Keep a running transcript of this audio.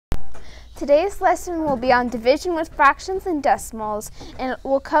Today's lesson will be on division with fractions and decimals, and it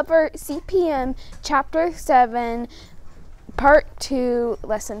will cover CPM Chapter 7, Part 2,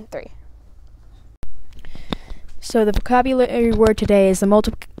 Lesson 3. So the vocabulary word today is the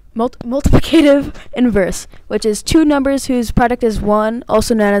multiplicative inverse, which is two numbers whose product is 1,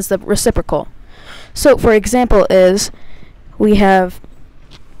 also known as the reciprocal. So for example is, we have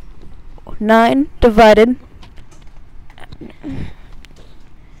 9 divided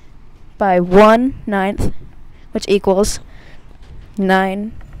by 1/9, which equals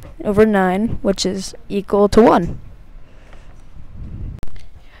 9 over 9, which is equal to 1.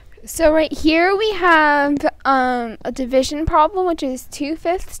 So right here we have a division problem, which is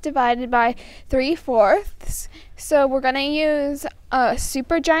 2/5 divided by 3/4. So we're going to use a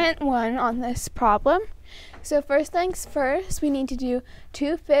supergiant 1 on this problem. So first things first, we need to do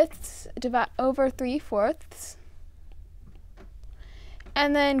 2/5 over 3/4.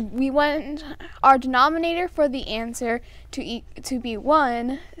 And then we want our denominator for the answer to be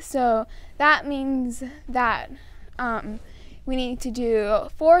 1. So that means that we need to do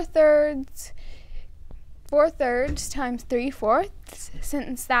 4/3 times 3/4,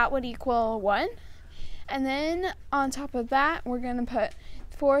 since that would equal 1. And then on top of that, we're going to put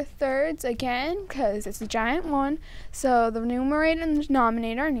 4/3 again, because it's a giant 1. So the numerator and the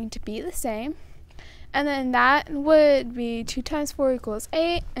denominator need to be the same. And then that would be 2 times 4 equals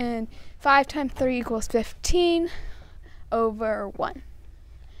 8, and 5 times 3 equals 15 over 1,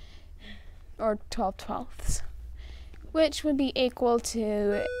 or 12/12, which would be equal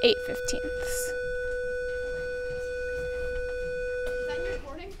to 8/15. Is that your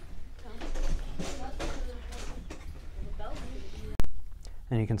recording? No.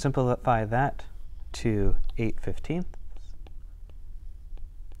 And you can simplify that to 8/15,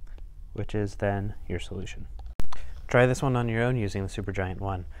 which is then your solution. Try this one on your own using the supergiant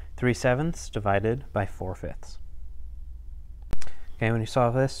 1. 3/7 divided by 4/5. Okay, when you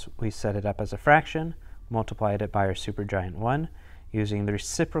solve this, we set it up as a fraction, multiplied it by our supergiant 1, using the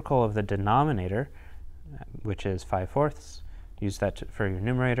reciprocal of the denominator, which is 5/4. Use that for your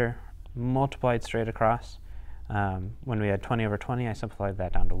numerator, multiplied straight across. When we had 20 over 20, I simplified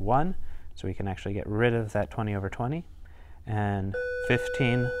that down to 1, so we can actually get rid of that 20 over 20. And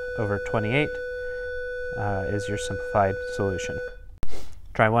 15 over 28 is your simplified solution.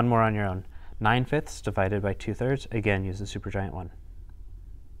 Try one more on your own. 9/5 divided by 2/3. Again, use the supergiant 1.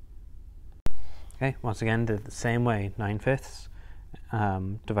 Okay, once again, did it the same way. 9/5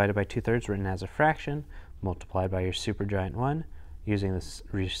 divided by 2/3, written as a fraction, multiplied by your supergiant 1, using the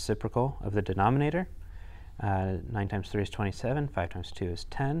reciprocal of the denominator. 9 times 3 is 27, 5 times 2 is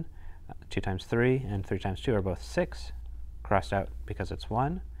 10, 2 times 3 and 3 times 2 are both 6. Crossed out because it's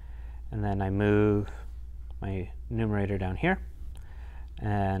 1, and then I move my numerator down here,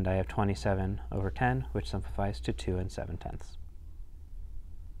 and I have 27 over 10, which simplifies to 2 7/10.